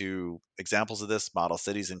about 2 examples of this: Model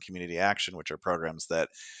Cities and Community Action, which are programs that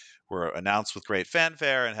were announced with great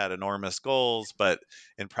fanfare and had enormous goals, but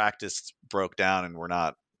in practice broke down and were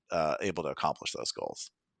not able to accomplish those goals.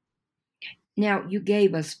 Now, you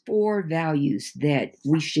gave us 4 values that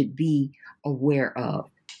we should be aware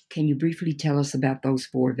of. Can you briefly tell us about those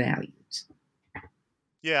 4 values?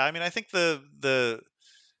 Yeah, I mean, I think the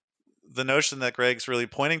notion that Greg's really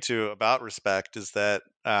pointing to about respect is that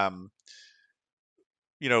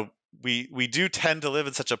you know, we do tend to live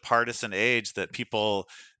in such a partisan age that people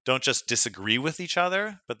don't just disagree with each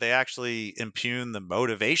other, but they actually impugn the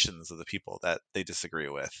motivations of the people that they disagree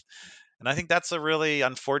with. And I think that's a really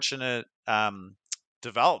unfortunate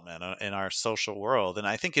development in our social world. And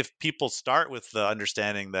I think if people start with the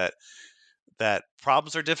understanding that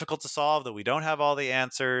problems are difficult to solve, that we don't have all the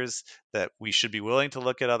answers, that we should be willing to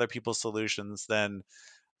look at other people's solutions, then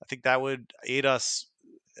I think that would aid us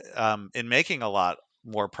in making a lot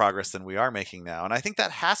more progress than we are making now. And I think that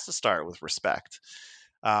has to start with respect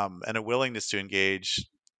and a willingness to engage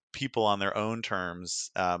people on their own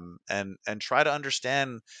terms and try to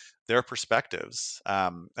understand their perspectives.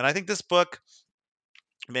 And I think this book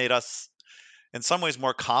made us in some ways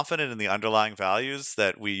more confident in the underlying values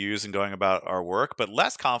that we use in going about our work, but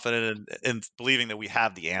less confident in believing that we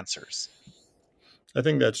have the answers. I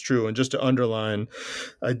think that's true. And just to underline,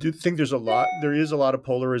 I do think there is a lot of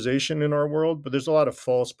polarization in our world, but there's a lot of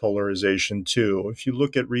false polarization too. If you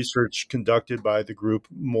look at research conducted by the group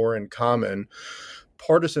More in Common,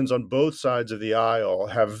 partisans on both sides of the aisle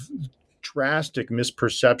have drastic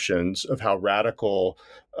misperceptions of how radical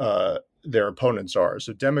their opponents are.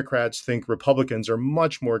 So Democrats think Republicans are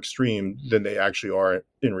much more extreme than they actually are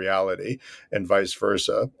in reality, and vice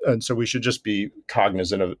versa. And so we should just be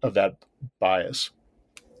cognizant of that bias.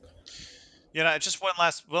 You know, just one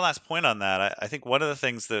last point on that. I think one of the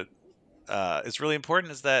things that is really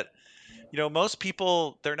important is that, you know, most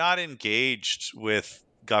people, they're not engaged with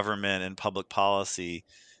government and public policy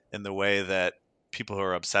in the way that people who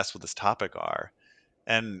are obsessed with this topic are.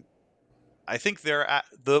 And I think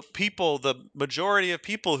the majority of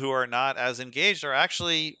people who are not as engaged are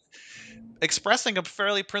actually expressing a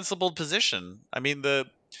fairly principled position. I mean,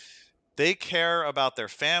 they care about their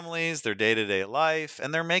families, their day-to-day life,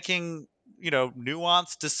 and they're making, you know,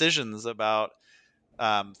 nuanced decisions about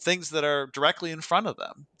things that are directly in front of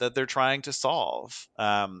them that they're trying to solve,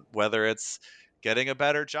 whether it's getting a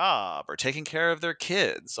better job or taking care of their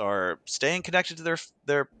kids or staying connected to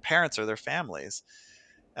their parents or their families.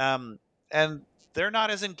 And they're not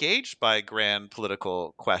as engaged by grand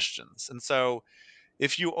political questions. And so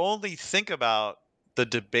if you only think about the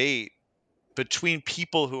debate between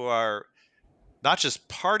people who are not just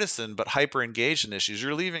partisan, but hyper engaged in issues,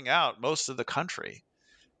 you're leaving out most of the country.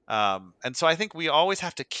 And so I think we always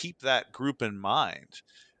have to keep that group in mind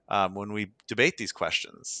when we debate these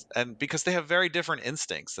questions, and because they have very different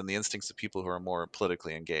instincts than the instincts of people who are more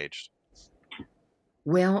politically engaged.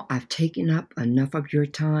 Well, I've taken up enough of your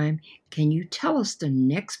time. Can you tell us the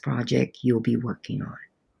next project you'll be working on?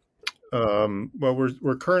 Well,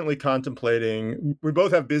 we're currently contemplating. We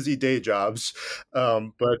both have busy day jobs,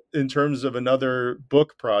 but in terms of another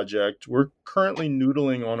book project, we're currently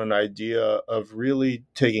noodling on an idea of really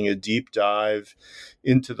taking a deep dive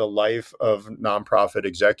into the life of nonprofit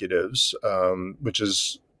executives, which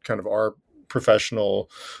is kind of our professional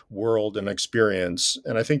world and experience.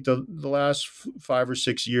 And I think the last 5 or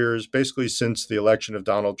 6 years, basically since the election of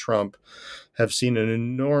Donald Trump, have seen an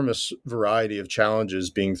enormous variety of challenges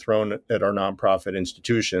being thrown at our nonprofit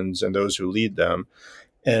institutions and those who lead them.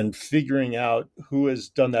 And figuring out who has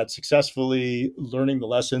done that successfully, learning the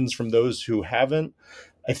lessons from those who haven't,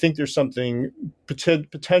 I think there's something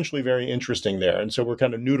potentially very interesting there. And so we're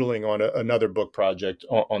kind of noodling on another book project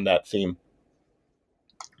on that theme.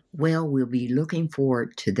 Well, we'll be looking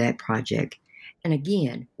forward to that project. And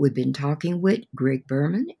again, we've been talking with Greg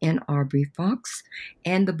Berman and Aubrey Fox,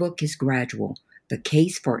 and the book is Gradual, The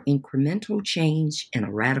Case for Incremental Change in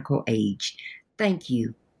a Radical Age. Thank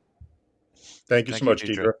you. Thank you so much,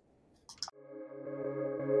 Deidre.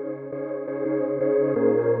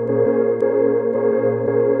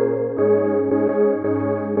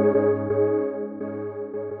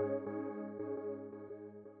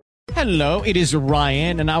 Hello, it is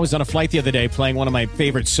Ryan, and I was on a flight the other day playing one of my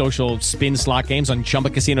favorite social spin slot games on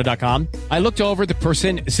ChumbaCasino.com. I looked over at the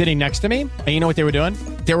person sitting next to me, and you know what they were doing?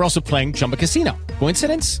 They were also playing Chumba Casino.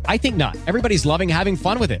 Coincidence? I think not. Everybody's loving having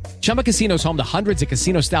fun with it. Chumba Casino is home to hundreds of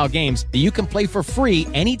casino-style games that you can play for free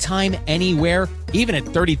anytime, anywhere, even at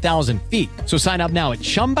 30,000 feet. So sign up now at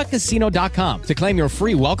ChumbaCasino.com to claim your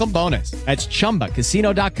free welcome bonus. That's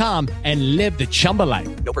ChumbaCasino.com and live the Chumba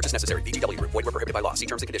life. No purchase necessary. VGW. Void where prohibited by law. See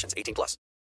terms and conditions. 18+.